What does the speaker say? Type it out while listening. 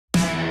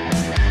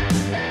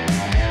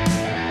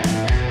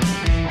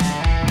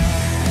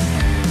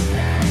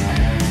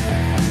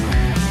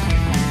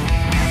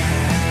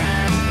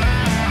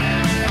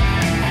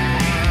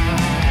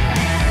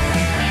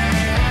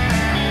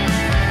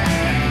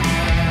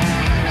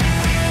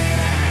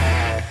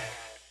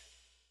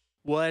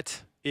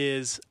What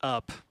is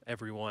up,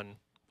 everyone?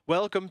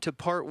 Welcome to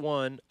part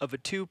one of a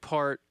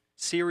two-part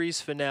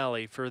series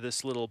finale for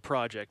this little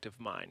project of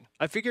mine.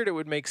 I figured it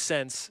would make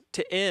sense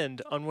to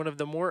end on one of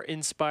the more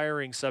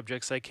inspiring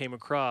subjects I came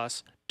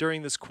across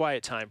during this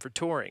quiet time for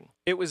touring.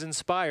 It was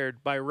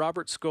inspired by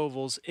Robert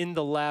Scoville's In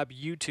the Lab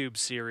YouTube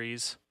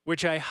series,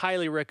 which I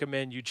highly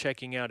recommend you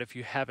checking out if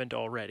you haven't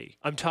already.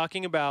 I'm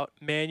talking about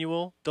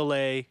manual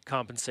delay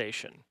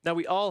compensation. Now,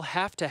 we all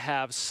have to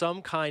have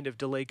some kind of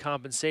delay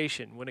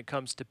compensation when it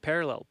comes to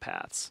parallel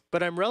paths,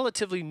 but I'm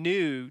relatively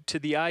new to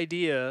the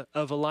idea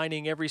of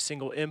aligning every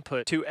single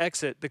input to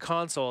exit the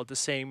console at the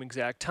same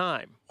exact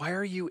time. Why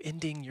are you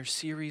ending your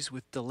series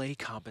with delay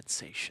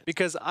compensation?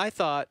 Because I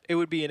thought it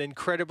would be an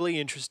incredibly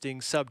interesting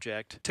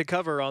subject to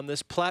cover on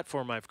this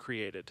platform I've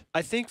created.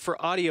 I think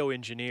for audio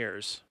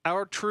engineers,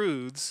 our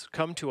truths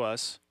come to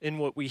us in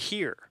what we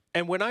hear.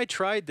 And when I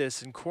tried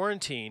this in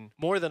quarantine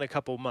more than a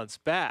couple months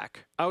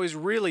back, I was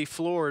really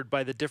floored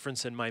by the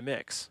difference in my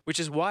mix, which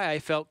is why I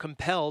felt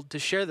compelled to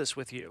share this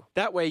with you.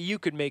 That way you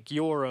could make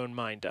your own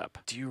mind up.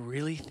 Do you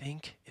really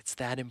think it's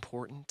that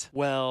important?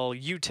 Well,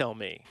 you tell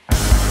me.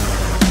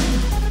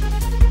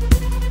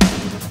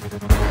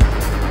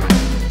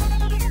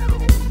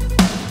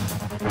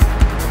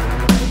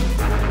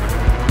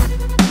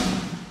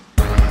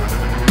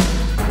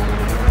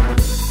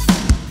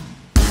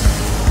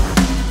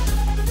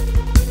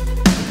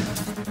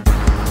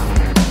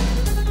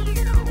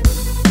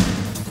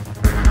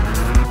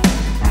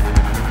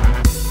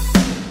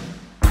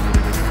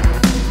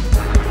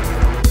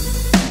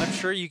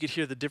 Sure, you could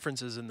hear the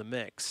differences in the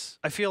mix.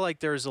 I feel like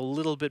there's a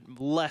little bit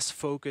less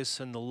focus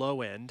in the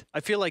low end.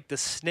 I feel like the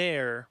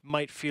snare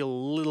might feel a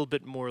little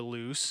bit more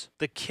loose.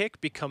 The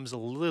kick becomes a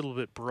little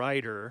bit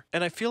brighter.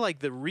 And I feel like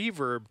the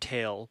reverb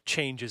tail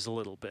changes a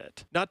little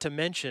bit. Not to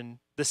mention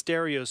the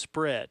stereo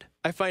spread.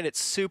 I find it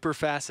super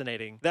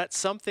fascinating that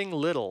something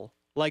little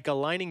like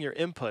aligning your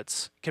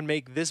inputs can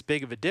make this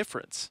big of a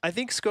difference. I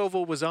think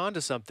Scoville was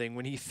onto something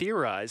when he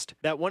theorized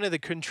that one of the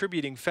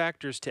contributing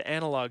factors to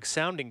analog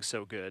sounding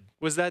so good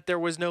was that there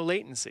was no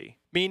latency,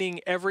 meaning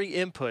every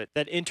input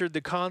that entered the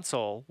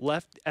console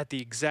left at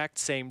the exact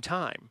same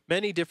time.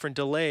 Many different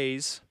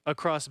delays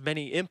across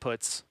many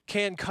inputs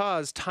can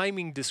cause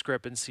timing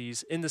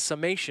discrepancies in the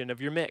summation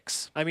of your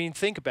mix. I mean,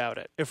 think about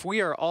it. If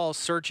we are all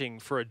searching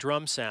for a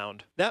drum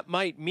sound, that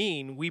might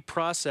mean we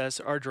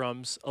process our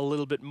drums a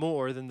little bit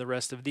more than the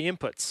rest of the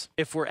inputs.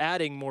 If we're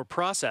adding more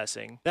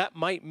processing, that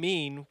might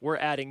mean we're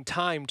adding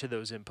time to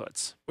those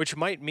inputs, which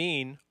might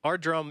mean our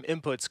drum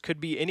inputs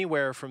could be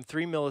anywhere from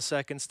 3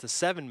 milliseconds to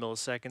 7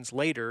 milliseconds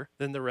later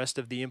than the rest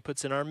of the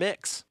inputs in our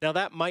mix. Now,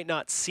 that might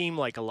not seem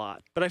like a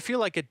lot, but I feel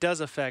like it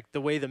does affect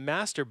the way the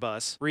master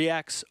bus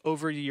reacts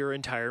over your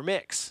entire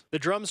mix. The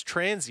drum's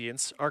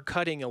transients are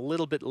cutting a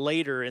little bit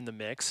later in the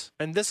mix,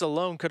 and this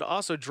alone could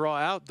also draw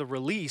out the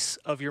release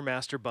of your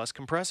master bus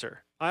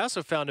compressor. I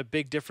also found a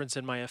big difference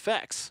in my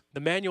effects.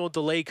 The manual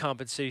delay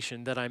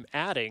compensation that I'm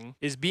adding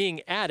is being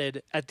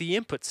added at the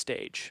input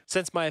stage.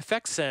 Since my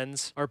effect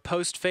sends are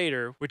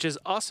post-fader, which is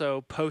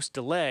also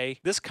post-delay,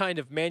 this kind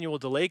of manual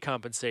delay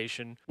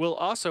compensation will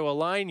also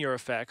align your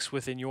effects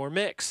within your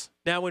mix.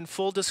 Now, in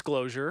full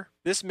disclosure,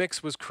 this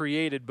mix was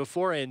created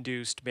before I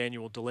induced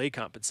manual delay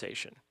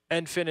compensation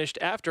and finished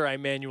after I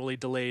manually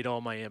delayed all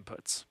my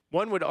inputs.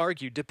 One would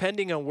argue,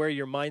 depending on where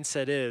your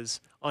mindset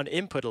is on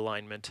input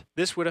alignment,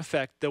 this would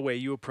affect the way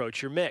you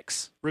approach your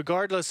mix,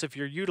 regardless if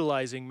you're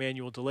utilizing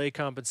manual delay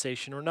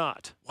compensation or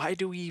not. Why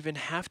do we even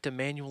have to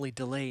manually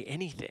delay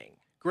anything?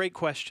 Great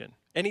question.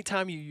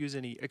 Anytime you use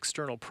any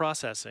external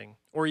processing,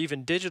 or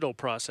even digital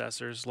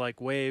processors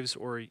like Waves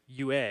or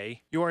UA,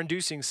 you are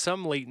inducing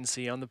some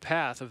latency on the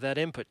path of that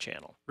input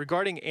channel.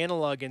 Regarding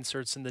analog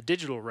inserts in the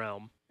digital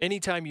realm,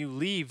 anytime you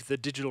leave the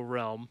digital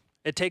realm,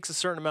 it takes a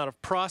certain amount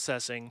of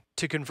processing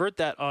to convert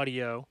that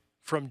audio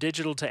from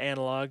digital to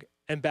analog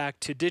and back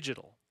to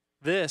digital.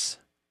 This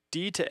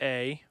D to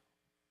A,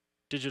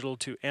 digital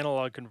to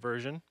analog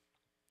conversion,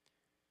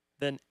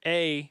 then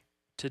A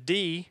to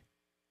D,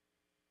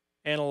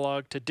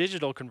 analog to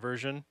digital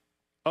conversion,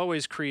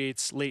 always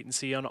creates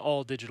latency on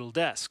all digital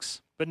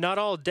desks. But not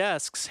all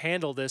desks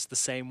handle this the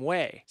same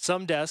way.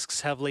 Some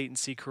desks have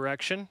latency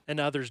correction and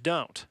others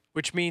don't,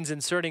 which means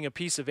inserting a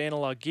piece of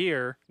analog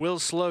gear will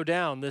slow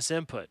down this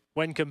input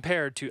when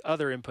compared to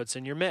other inputs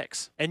in your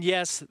mix. And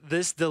yes,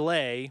 this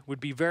delay would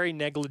be very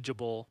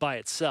negligible by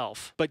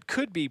itself, but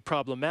could be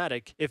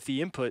problematic if the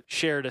input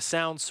shared a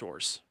sound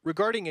source.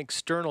 Regarding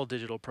external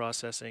digital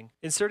processing,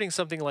 inserting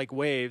something like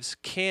Waves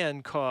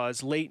can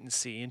cause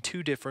latency in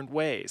two different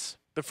ways.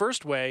 The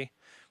first way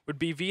would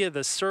be via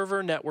the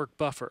server network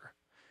buffer,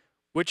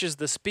 which is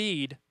the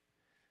speed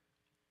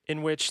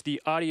in which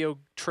the audio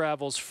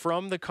travels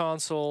from the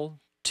console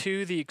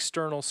to the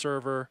external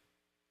server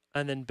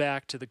and then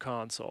back to the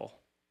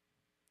console.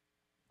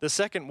 The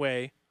second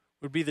way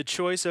would be the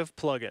choice of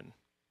plugin.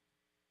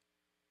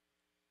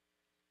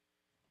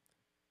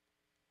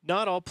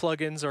 Not all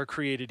plugins are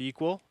created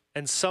equal,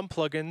 and some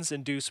plugins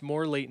induce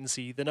more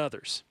latency than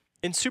others.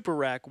 In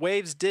SuperRack,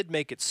 Waves did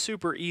make it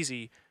super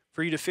easy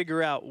for you to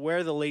figure out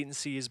where the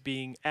latency is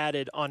being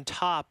added on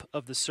top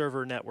of the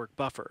server network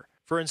buffer.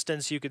 For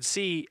instance, you could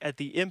see at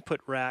the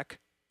input rack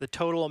the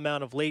total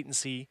amount of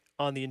latency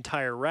on the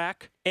entire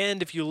rack,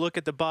 and if you look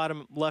at the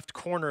bottom left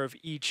corner of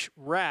each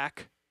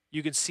rack,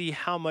 you can see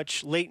how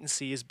much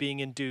latency is being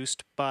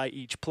induced by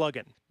each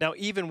plugin. Now,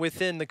 even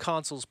within the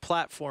console's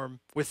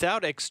platform,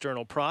 without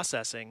external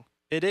processing,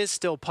 it is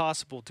still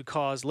possible to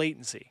cause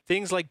latency.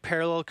 Things like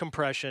parallel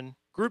compression,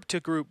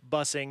 group-to-group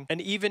busing, and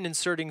even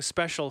inserting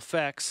special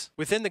effects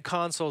within the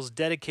console's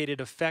dedicated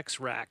effects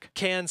rack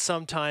can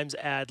sometimes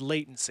add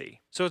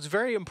latency. So it's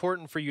very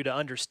important for you to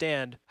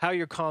understand how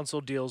your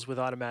console deals with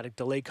automatic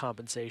delay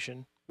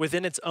compensation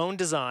within its own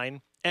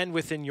design and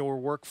within your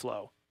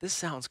workflow. This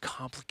sounds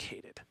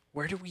complicated.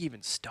 Where do we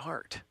even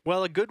start?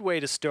 Well, a good way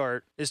to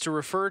start is to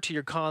refer to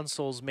your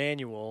console's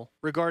manual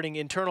regarding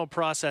internal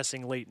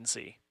processing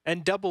latency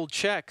and double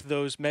check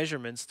those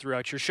measurements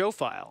throughout your show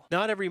file.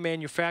 Not every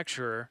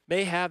manufacturer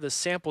may have the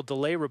sample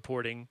delay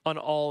reporting on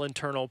all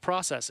internal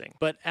processing,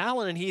 but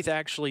Allen and Heath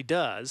actually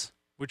does,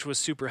 which was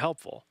super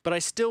helpful. But I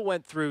still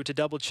went through to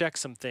double check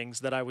some things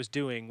that I was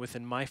doing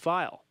within my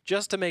file,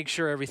 just to make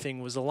sure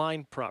everything was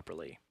aligned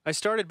properly. I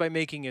started by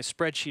making a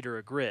spreadsheet or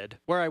a grid,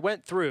 where I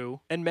went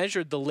through and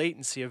measured the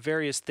latency of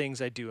various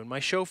things I do in my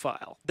show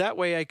file. That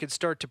way I could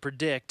start to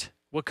predict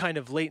what kind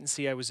of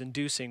latency I was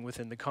inducing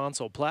within the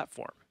console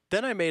platform.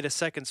 Then I made a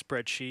second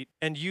spreadsheet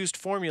and used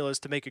formulas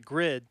to make a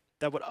grid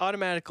that would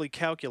automatically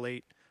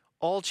calculate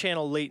all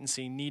channel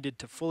latency needed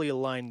to fully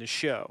align the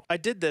show. I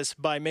did this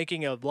by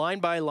making a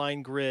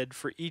line-by-line grid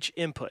for each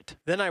input.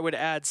 Then I would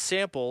add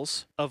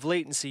samples of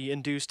latency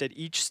induced at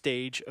each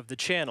stage of the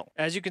channel.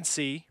 As you can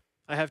see,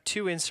 I have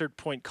 2 insert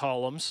point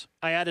columns.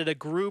 I added a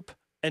group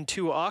and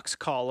 2 aux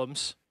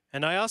columns,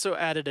 and I also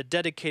added a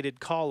dedicated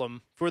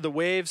column for the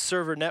Waves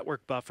Server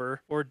Network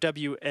Buffer, or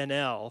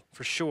WNL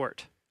for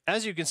short.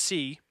 As you can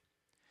see,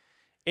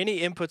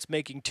 any inputs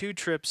making 2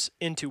 trips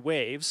into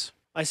Waves,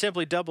 I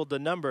simply doubled the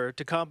number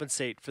to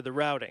compensate for the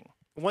routing.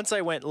 Once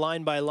I went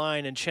line by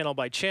line and channel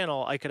by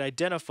channel, I could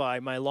identify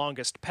my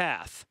longest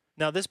path.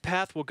 Now this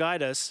path will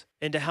guide us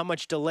into how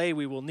much delay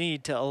we will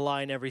need to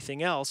align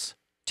everything else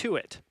to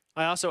it.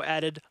 I also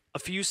added a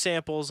few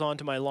samples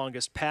onto my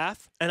longest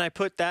path, and I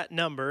put that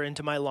number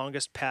into my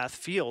longest path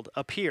field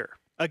up here.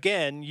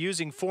 Again,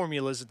 using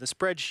formulas in the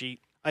spreadsheet,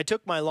 I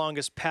took my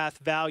longest path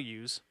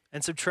values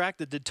and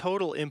subtracted the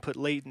total input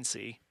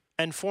latency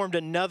and formed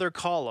another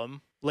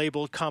column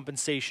labeled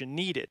compensation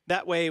needed.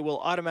 That way it will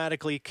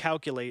automatically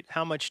calculate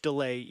how much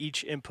delay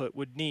each input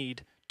would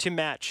need to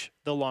match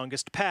the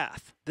longest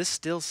path. This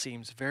still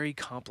seems very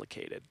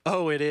complicated.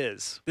 Oh, it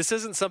is. This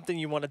isn't something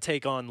you want to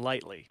take on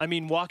lightly. I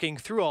mean, walking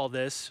through all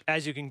this,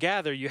 as you can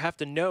gather, you have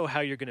to know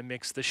how you're going to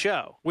mix the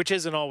show, which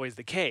isn't always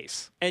the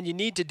case. And you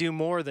need to do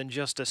more than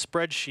just a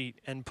spreadsheet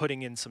and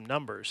putting in some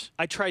numbers.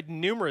 I tried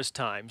numerous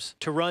times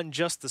to run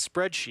just the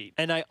spreadsheet,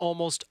 and I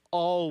almost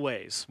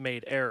always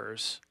made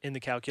errors in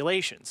the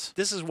calculations.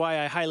 This is why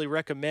I highly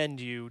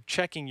recommend you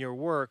checking your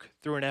work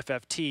through an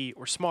FFT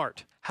or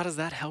SMART. How does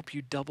that help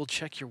you double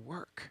check your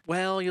work?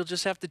 Well, you'll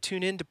just have to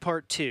tune in to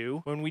part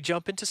 2 when we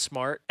jump into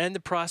SMART and the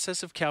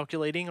process of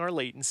calculating our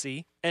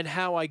latency and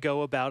how I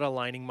go about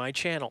aligning my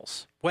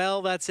channels.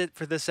 Well, that's it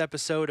for this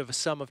episode of A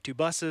Sum of Two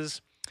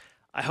Buses.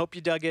 I hope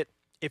you dug it.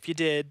 If you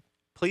did,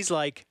 please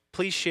like,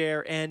 please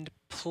share, and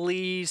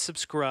please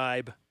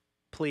subscribe.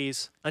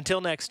 Please.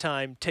 Until next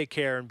time, take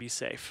care and be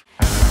safe.